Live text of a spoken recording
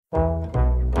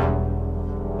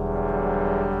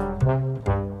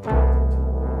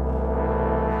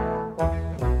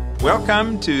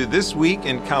Welcome to This Week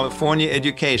in California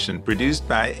Education, produced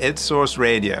by EdSource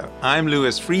Radio. I'm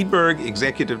Louis Friedberg,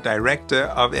 Executive Director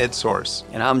of EdSource.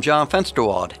 And I'm John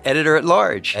Fensterwald,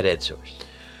 Editor-at-Large at EdSource.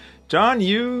 John,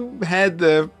 you had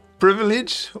the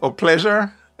privilege or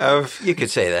pleasure of... You could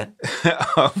say that.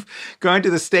 ...of going to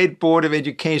the State Board of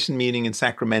Education meeting in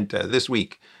Sacramento this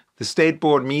week. The State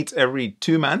Board meets every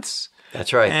 2 months.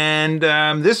 That's right. And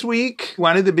this week,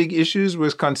 one of the big issues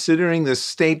was considering the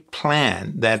state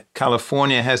plan that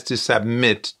California has to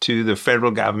submit to the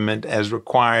federal government as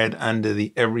required under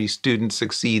the Every Student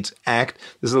Succeeds Act.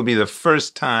 This will be the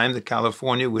first time that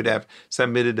California would have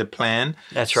submitted a plan.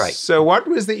 That's right. So what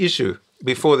was the issue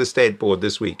before the State Board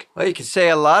this week? Well, you could say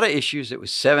a lot of issues. It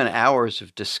was 7 hours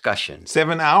of discussion.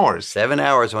 7 hours? 7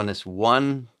 hours on this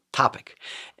one topic.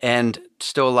 And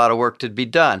still a lot of work to be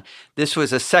done. This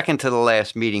was a second to the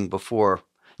last meeting before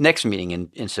next meeting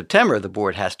in September. The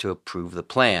board has to approve the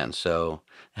plan, so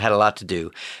it had a lot to do.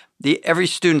 The Every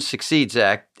Student Succeeds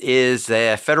Act is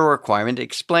a federal requirement. It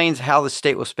explains how the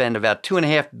state will spend about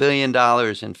 $2.5 billion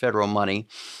in federal money,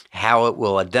 how it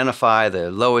will identify the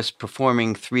lowest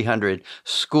performing 300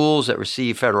 schools that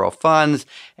receive federal funds,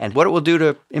 and what it will do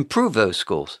to improve those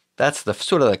schools. That's the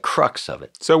sort of the crux of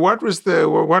it. So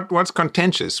what's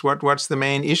contentious? What's the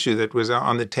main issue that was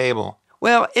on the table?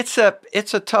 Well, it's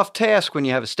a tough task when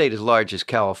you have a state as large as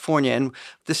California, and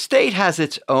the state has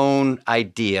its own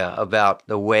idea about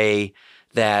the way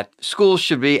that schools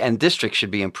should be and districts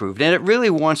should be improved. And it really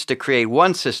wants to create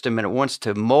one system, and it wants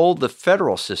to mold the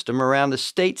federal system around the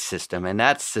state system. And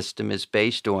that system is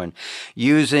based on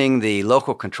using the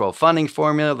local control funding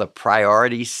formula, the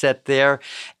priorities set there,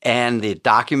 and the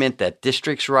document that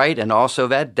districts write, and also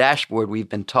that dashboard we've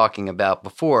been talking about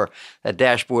before, that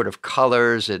dashboard of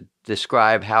colors that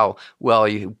describe how well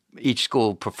each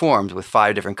school performs with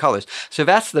 5 different colors. So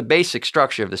that's the basic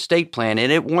structure of the state plan,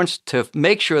 and it wants to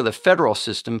make sure the federal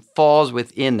system falls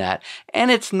within that. And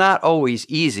it's not always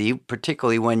easy,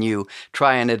 particularly when you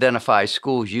try and identify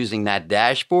schools using that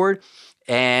dashboard,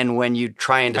 and when you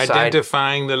try and decide...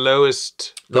 Identifying the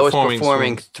lowest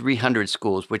performing 300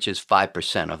 schools, which is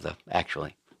 5% of the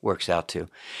actually works out to.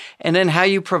 And then how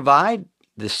you provide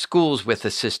the schools with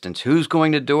assistance, who's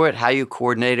going to do it, how you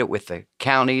coordinate it with the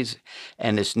counties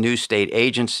and this new state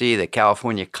agency, the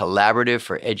California Collaborative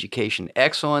for Education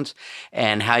Excellence,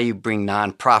 and how you bring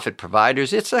nonprofit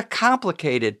providers. It's a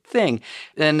complicated thing.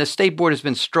 And the state board has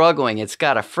been struggling. It's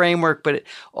got a framework, but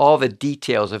all the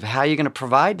details of how you're going to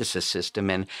provide this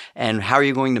system and how are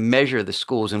you going to measure the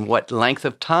schools and what length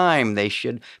of time they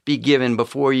should be given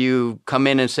before you come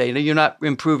in and say, no, you're not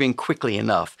improving quickly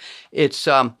enough. It's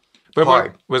But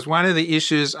what was one of the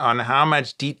issues on how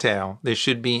much detail there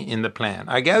should be in the plan?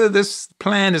 I gather this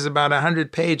plan is about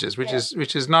 100 pages, which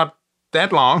is not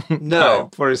that long. No.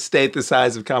 For a state the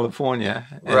size of California.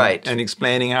 Right. And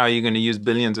explaining how you're going to use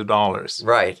billions of dollars.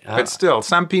 Right. But still,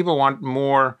 some people want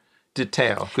more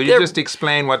detail. Could you just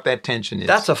explain what that tension is?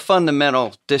 That's a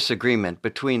fundamental disagreement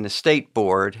between the state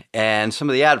board and some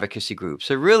of the advocacy groups.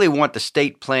 They really want the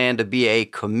state plan to be a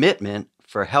commitment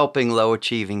for helping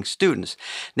low-achieving students.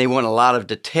 They want a lot of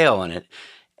detail in it.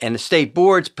 And the state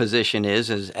board's position is,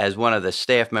 as one of the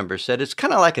staff members said, it's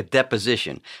kind of like a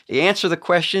deposition. You answer the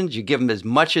questions, you give them as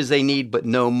much as they need, but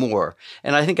no more.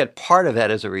 And I think that part of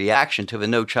that is a reaction to the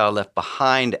No Child Left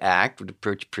Behind Act,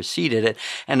 which preceded it,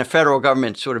 and the federal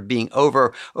government sort of being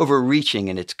overreaching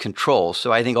in its control.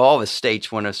 So I think all the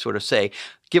states want to sort of say,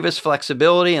 give us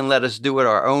flexibility and let us do it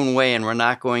our own way, and we're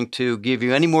not going to give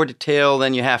you any more detail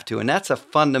than you have to. And that's a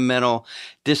fundamental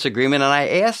disagreement. And I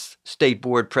asked State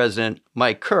Board President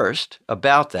Mike Kirst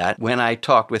about that when I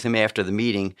talked with him after the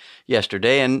meeting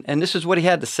yesterday, and this is what he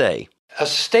had to say. A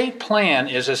state plan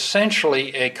is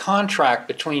essentially a contract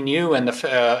between you and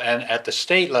at the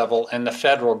state level and the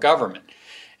federal government.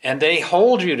 And they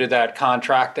hold you to that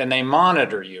contract and they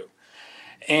monitor you.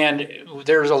 And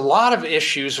there's a lot of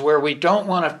issues where we don't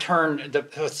want to turn the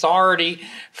authority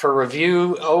for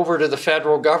review over to the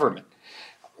federal government.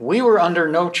 We were under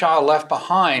No Child Left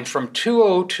Behind from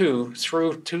 2002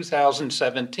 through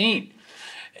 2017.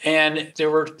 And there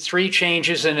were 3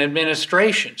 changes in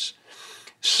administrations.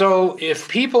 So if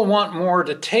people want more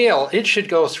detail, it should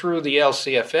go through the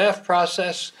LCFF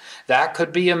process. That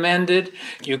could be amended.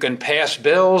 You can pass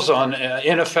bills on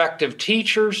ineffective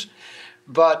teachers.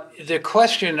 But the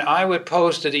question I would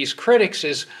pose to these critics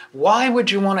is, why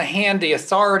would you want to hand the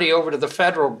authority over to the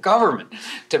federal government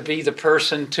to be the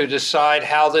person to decide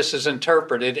how this is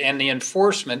interpreted and the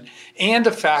enforcement, and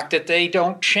the fact that they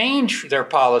don't change their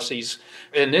policies,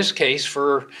 in this case,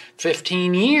 for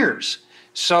 15 years?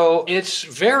 So it's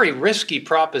very risky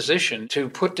proposition to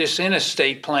put this in a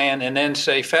state plan and then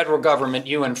say, federal government,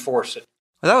 you enforce it.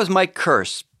 Well, that was Mike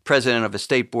Kearse, president of the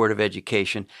State Board of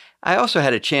Education. I also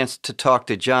had a chance to talk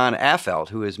to John Affeldt,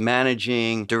 who is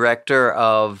managing director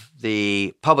of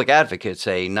the Public Advocates,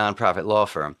 a nonprofit law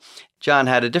firm. John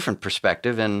had a different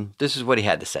perspective, and this is what he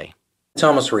had to say. It's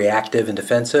almost reactive and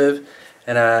defensive,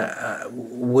 and I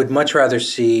would much rather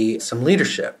see some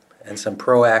leadership and some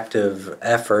proactive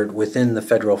effort within the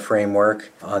federal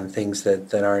framework on things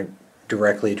that aren't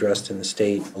directly addressed in the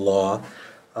state law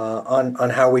on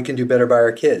how we can do better by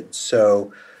our kids.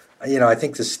 So, I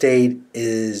think the state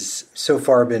is so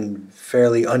far been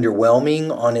fairly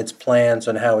underwhelming on its plans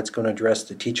on how it's going to address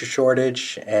the teacher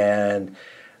shortage and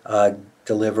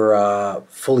deliver a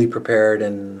fully prepared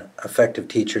and effective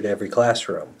teacher to every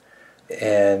classroom.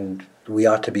 And we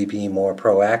ought to be being more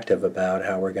proactive about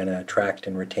how we're going to attract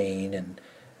and retain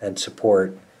and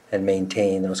support and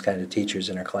maintain those kind of teachers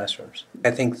in our classrooms.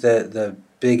 I think the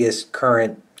biggest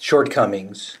current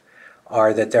shortcomings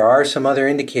are that there are some other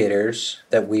indicators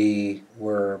that we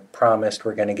were promised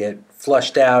we're going to get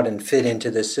flushed out and fit into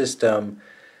the system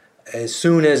as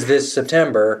soon as this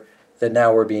September, that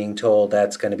now we're being told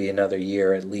that's going to be another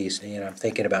year at least. I'm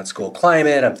thinking about school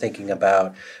climate, I'm thinking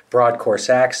about broad course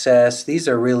access. These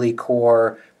are really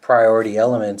core priority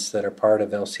elements that are part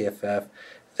of LCFF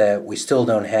that we still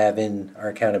don't have in our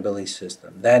accountability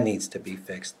system. That needs to be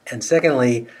fixed. And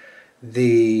secondly,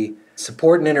 the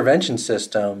support and intervention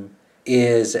system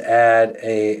is at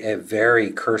a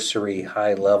very cursory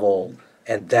high level,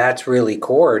 and that's really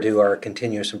core to our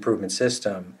continuous improvement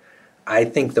system. I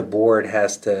think the board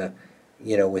has to,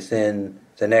 within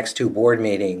the next 2 board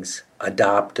meetings,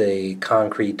 adopt a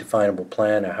concrete, definable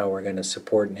plan of how we're going to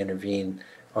support and intervene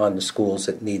on the schools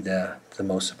that need the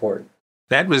most support.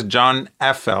 That was John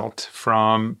Affeldt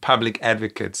from Public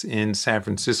Advocates in San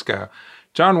Francisco.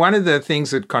 John, one of the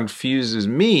things that confuses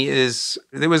me is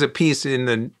there was a piece in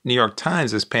the New York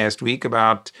Times this past week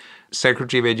about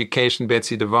Secretary of Education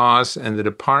Betsy DeVos, and the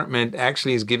department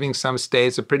actually is giving some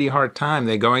states a pretty hard time.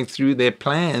 They're going through their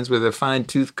plans with a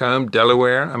fine-tooth comb,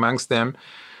 Delaware amongst them.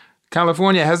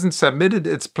 California hasn't submitted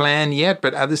its plan yet,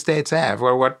 but other states have.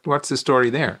 Well, what's the story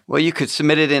there? Well, you could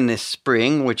submit it in this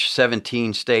spring, which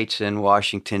 17 states and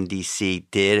Washington, D.C.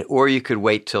 did, or you could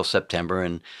wait till September.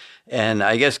 And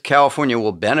I guess California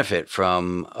will benefit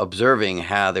from observing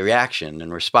how the reaction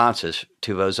and responses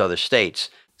to those other states.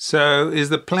 So is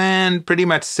the plan pretty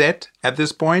much set at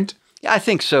this point? Yeah, I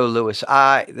think so, Louis.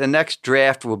 The next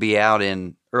draft will be out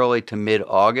in early to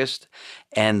mid-August,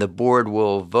 and the board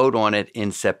will vote on it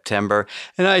in September.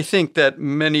 And I think that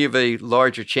many of the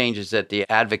larger changes that the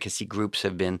advocacy groups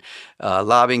have been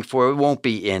lobbying for won't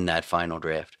be in that final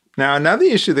draft. Now, another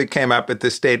issue that came up at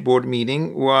the state board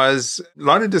meeting was a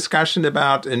lot of discussion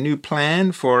about a new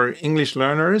plan for English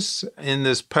learners in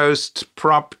this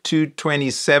post-Prop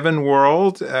 227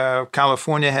 world.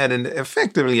 California had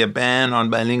effectively a ban on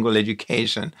bilingual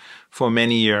education for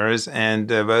many years, and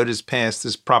voters passed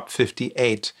this Prop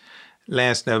 58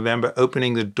 last November,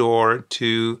 opening the door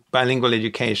to bilingual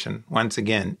education once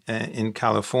again in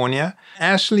California.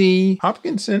 Ashley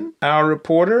Hopkinson, our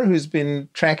reporter who's been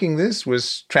tracking this,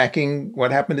 was tracking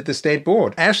what happened at the state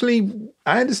board. Ashley,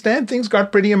 I understand things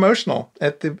got pretty emotional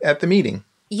at the meeting.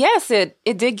 Yes, it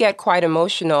did get quite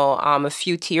emotional. A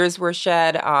few tears were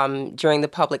shed during the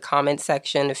public comment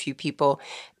section. A few people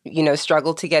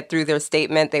struggled to get through their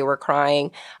statement. They were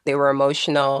crying. They were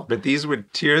emotional. But these were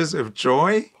tears of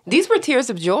joy? These were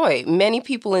tears of joy. Many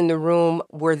people in the room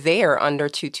were there under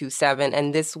 227,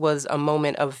 and this was a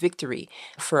moment of victory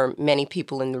for many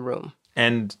people in the room.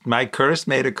 And Mike Kearse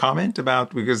made a comment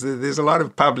about, because there's a lot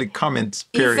of public comments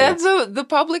periods. He said the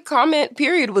public comment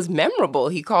period was memorable.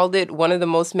 He called it one of the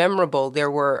most memorable.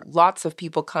 There were lots of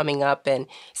people coming up and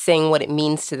saying what it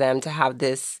means to them to have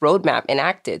this roadmap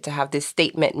enacted, to have this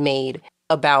statement made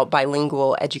about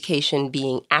bilingual education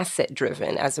being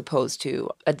asset-driven as opposed to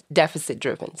a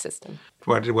deficit-driven system.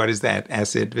 What is that,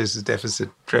 asset versus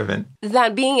deficit-driven?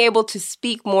 That being able to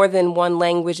speak more than one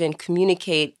language and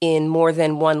communicate in more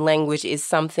than one language is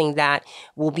something that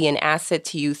will be an asset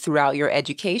to you throughout your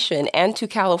education and to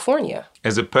California.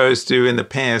 As opposed to in the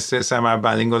past, somehow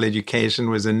bilingual education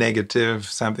was a negative,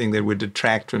 something that would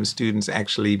detract from students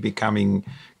actually becoming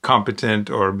competent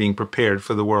or being prepared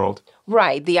for the world.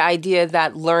 Right. The idea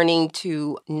that learning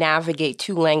to navigate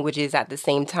 2 languages at the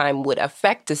same time would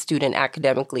affect a student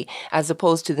academically, as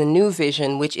opposed to the new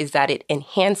vision, which is that it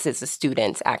enhances a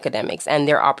student's academics and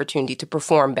their opportunity to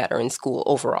perform better in school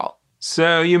overall.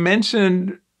 So you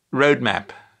mentioned roadmap.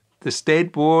 The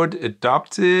state board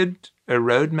adopted a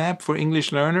roadmap for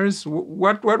English learners.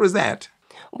 What was that?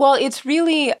 Well, it's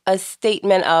really a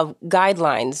statement of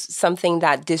guidelines, something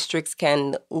that districts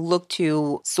can look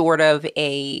to, sort of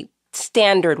a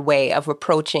standard way of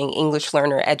approaching English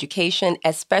learner education,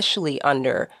 especially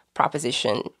under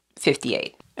Proposition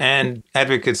 58. And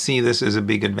advocates see this as a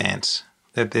big advance,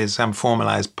 that there's some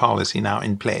formalized policy now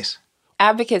in place.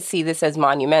 Advocates see this as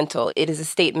monumental. It is a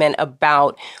statement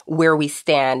about where we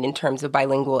stand in terms of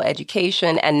bilingual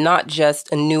education, and not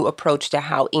just a new approach to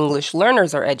how English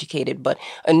learners are educated, but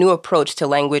a new approach to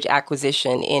language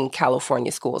acquisition in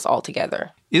California schools altogether.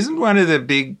 Isn't one of the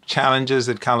big challenges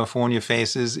that California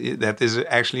faces that there's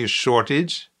actually a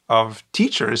shortage of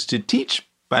teachers to teach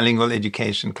bilingual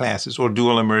education classes or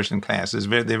dual immersion classes?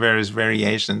 There are various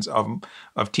variations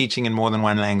of teaching in more than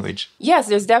one language. Yes,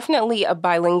 there's definitely a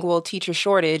bilingual teacher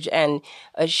shortage. And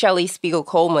Shelley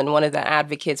Spiegel-Coleman, one of the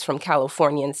advocates from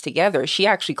Californians Together, she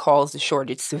actually calls the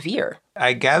shortage severe.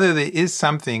 I gather there is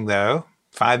something, though,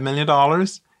 $5 million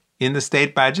in the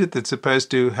state budget that's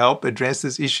supposed to help address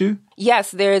this issue?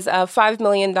 Yes, there's $5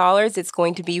 million. It's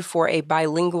going to be for a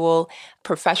bilingual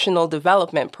professional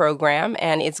development program,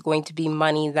 and it's going to be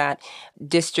money that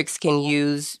districts can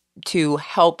use to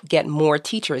help get more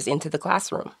teachers into the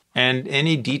classroom. And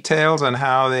any details on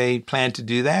how they plan to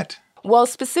do that? Well,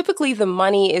 specifically, the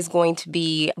money is going to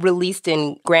be released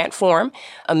in grant form,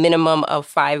 a minimum of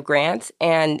 5 grants,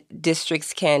 and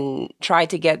districts can try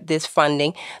to get this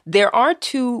funding. There are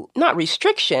 2, not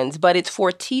restrictions, but it's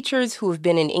for teachers who have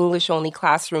been in English-only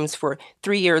classrooms for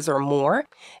 3 years or more.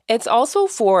 It's also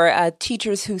for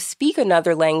teachers who speak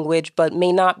another language but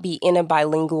may not be in a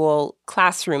bilingual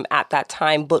classroom at that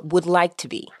time but would like to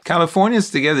be. Californians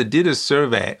Together did a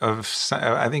survey of,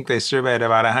 I think they surveyed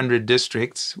about 100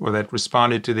 districts that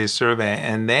responded to their survey,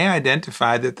 and they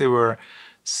identified that there were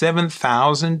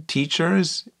 7,000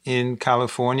 teachers in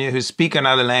California who speak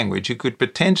another language who could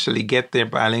potentially get their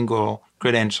bilingual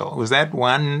credential. Was that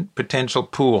one potential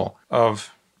pool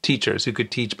of teachers who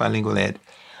could teach bilingual ed?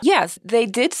 Yes, they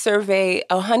did survey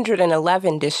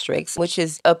 111 districts, which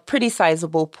is a pretty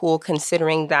sizable pool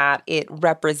considering that it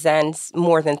represents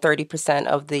more than 30%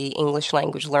 of the English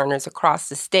language learners across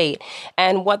the state.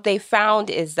 And what they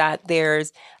found is that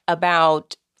there's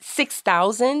about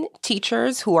 6,000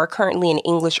 teachers who are currently in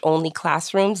English-only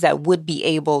classrooms that would be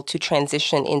able to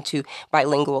transition into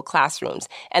bilingual classrooms.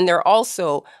 And there are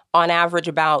also, on average,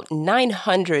 about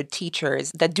 900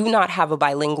 teachers that do not have a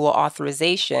bilingual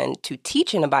authorization to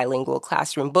teach in a bilingual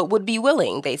classroom, but would be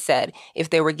willing, they said, if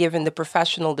they were given the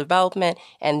professional development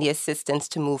and the assistance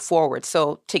to move forward.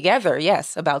 So together,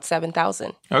 yes, about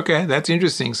 7,000. Okay, that's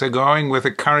interesting. So going with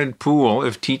a current pool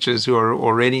of teachers who are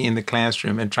already in the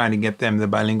classroom and trying to get them the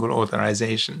bilingual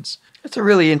authorizations. It's a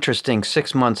really interesting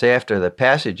 6 months after the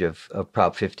passage of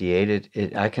Prop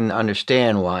 58. I can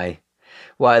understand why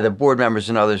the board members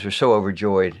and others were so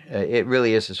overjoyed. It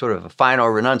really is a sort of a final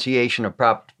renunciation of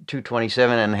Prop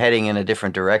 227 and heading in a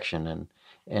different direction.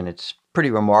 And it's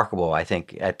pretty remarkable, I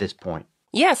think, at this point.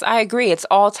 Yes, I agree. It's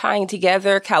all tying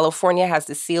together. California has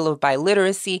the seal of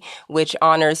biliteracy, which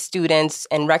honors students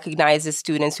and recognizes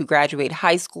students who graduate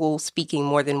high school speaking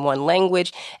more than one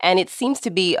language. And it seems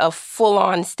to be a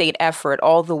full-on state effort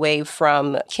all the way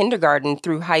from kindergarten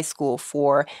through high school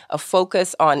for a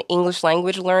focus on English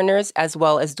language learners as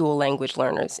well as dual language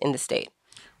learners in the state.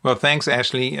 Well, thanks,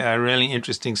 Ashley. Really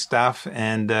interesting stuff,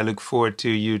 and look forward to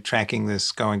you tracking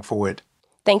this going forward.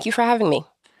 Thank you for having me.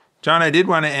 John, I did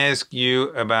want to ask you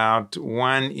about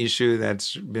one issue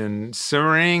that's been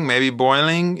simmering, maybe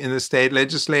boiling in the state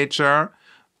legislature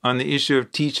on the issue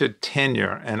of teacher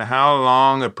tenure and how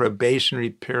long a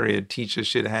probationary period teachers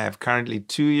should have. Currently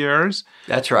 2 years.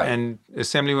 That's right. And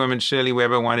Assemblywoman Shirley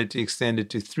Weber wanted to extend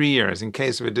it to 3 years in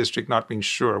case of a district not being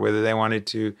sure whether they wanted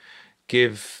to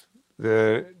give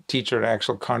the teacher an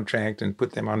actual contract and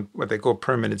put them on what they call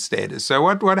permanent status. So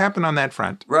what happened on that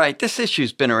front? Right. This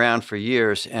issue's been around for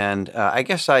years, and I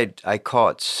guess I call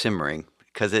it simmering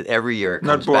because every year it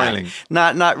comes not boiling.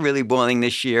 Back. Not really boiling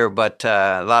this year, but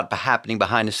a lot happening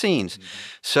behind the scenes. Mm-hmm.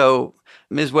 So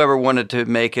Ms. Weber wanted to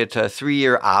make it a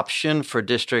 3-year option for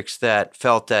districts that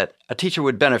felt that a teacher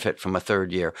would benefit from a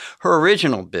 3rd year. Her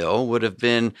original bill would have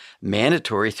been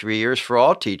mandatory 3 years for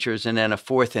all teachers and then a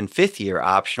 4th and 5th year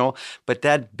optional. But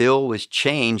that bill was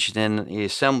changed in the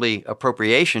Assembly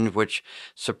appropriation, which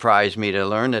surprised me to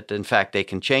learn that, in fact, they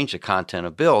can change the content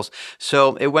of bills.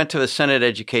 So it went to the Senate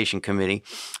Education Committee.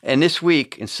 And this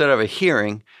week, instead of a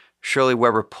hearing, Shirley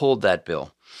Weber pulled that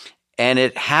bill. And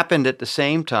it happened at the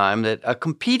same time that a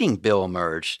competing bill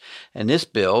emerged. And this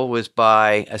bill was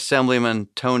by Assemblyman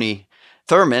Tony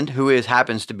Thurmond, who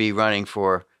happens to be running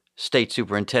for state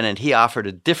superintendent, he offered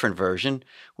a different version,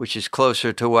 which is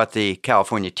closer to what the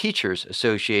California Teachers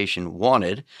Association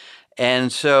wanted.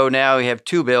 And so now we have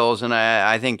two bills, and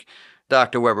I think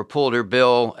Dr. Weber pulled her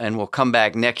bill and will come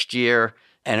back next year.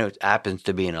 And it happens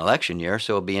to be an election year,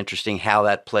 so it'll be interesting how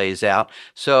that plays out.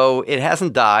 So it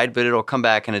hasn't died, but it'll come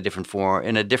back in a different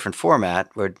format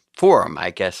or forum, I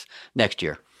guess, next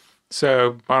year.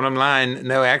 So bottom line,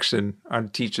 no action on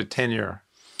teacher tenure.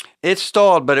 It's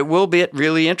stalled, but it will be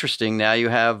really interesting. Now you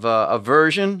have a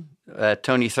version that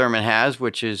Tony Thurmond has,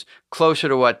 which is closer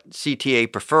to what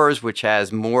CTA prefers, which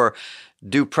has more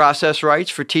due process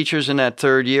rights for teachers in that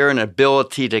third year and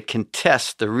ability to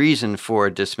contest the reason for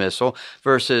a dismissal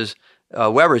versus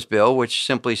Weber's bill, which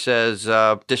simply says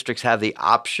districts have the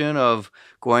option of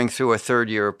going through a third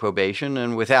year of probation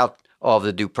and without all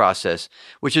the due process,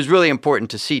 which is really important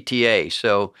to CTA.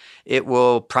 So it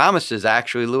promises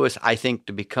actually, Louis, I think,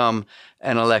 to become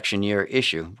an election year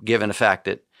issue, given the fact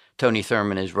that Tony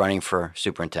Thurmond is running for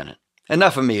superintendent.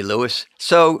 Enough of me, Louis.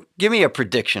 So give me a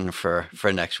prediction for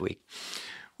next week.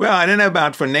 Well, I don't know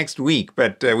about for next week,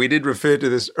 but we did refer to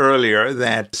this earlier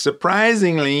that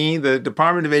surprisingly, the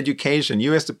Department of Education,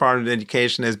 U.S. Department of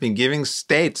Education, has been giving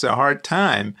states a hard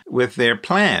time with their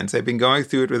plans. They've been going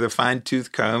through it with a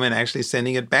fine-tooth comb and actually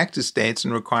sending it back to states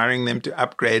and requiring them to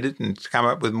upgrade it and come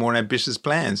up with more ambitious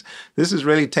plans. This has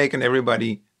really taken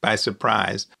everybody by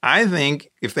surprise. I think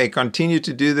if they continue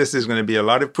to do this, there's going to be a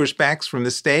lot of pushbacks from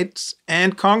the states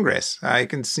and Congress. I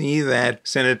can see that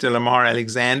Senator Lamar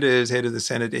Alexander, as head of the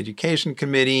Senate Education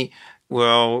Committee,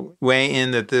 will weigh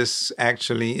in that this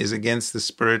actually is against the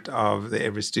spirit of the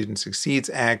Every Student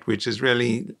Succeeds Act, which is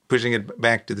really pushing it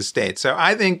back to the states. So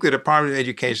I think the Department of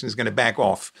Education is going to back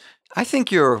off. I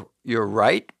think you're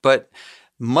right, but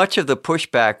much of the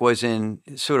pushback was in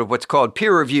sort of what's called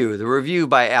peer review, the review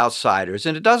by outsiders.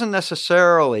 And it doesn't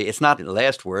necessarily, it's not the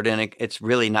last word, and it's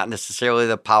really not necessarily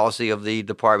the policy of the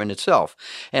department itself.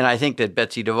 And I think that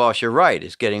Betsy DeVos, you're right,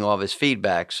 is getting all this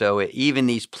feedback. So even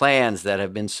these plans that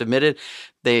have been submitted,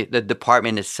 the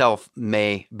department itself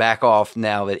may back off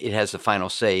now that it has the final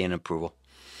say in approval.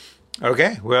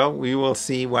 Okay, well, we will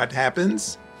see what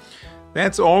happens.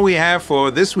 That's all we have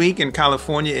for this week in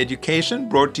California education,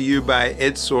 brought to you by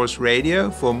EdSource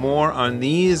Radio. For more on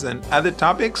these and other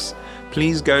topics,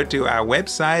 please go to our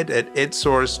website at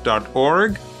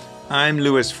edsource.org. I'm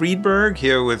Louis Friedberg,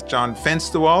 here with John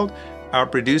Fensterwald. Our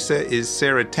producer is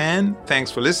Sarah Tan.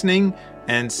 Thanks for listening,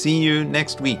 and see you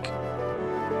next week.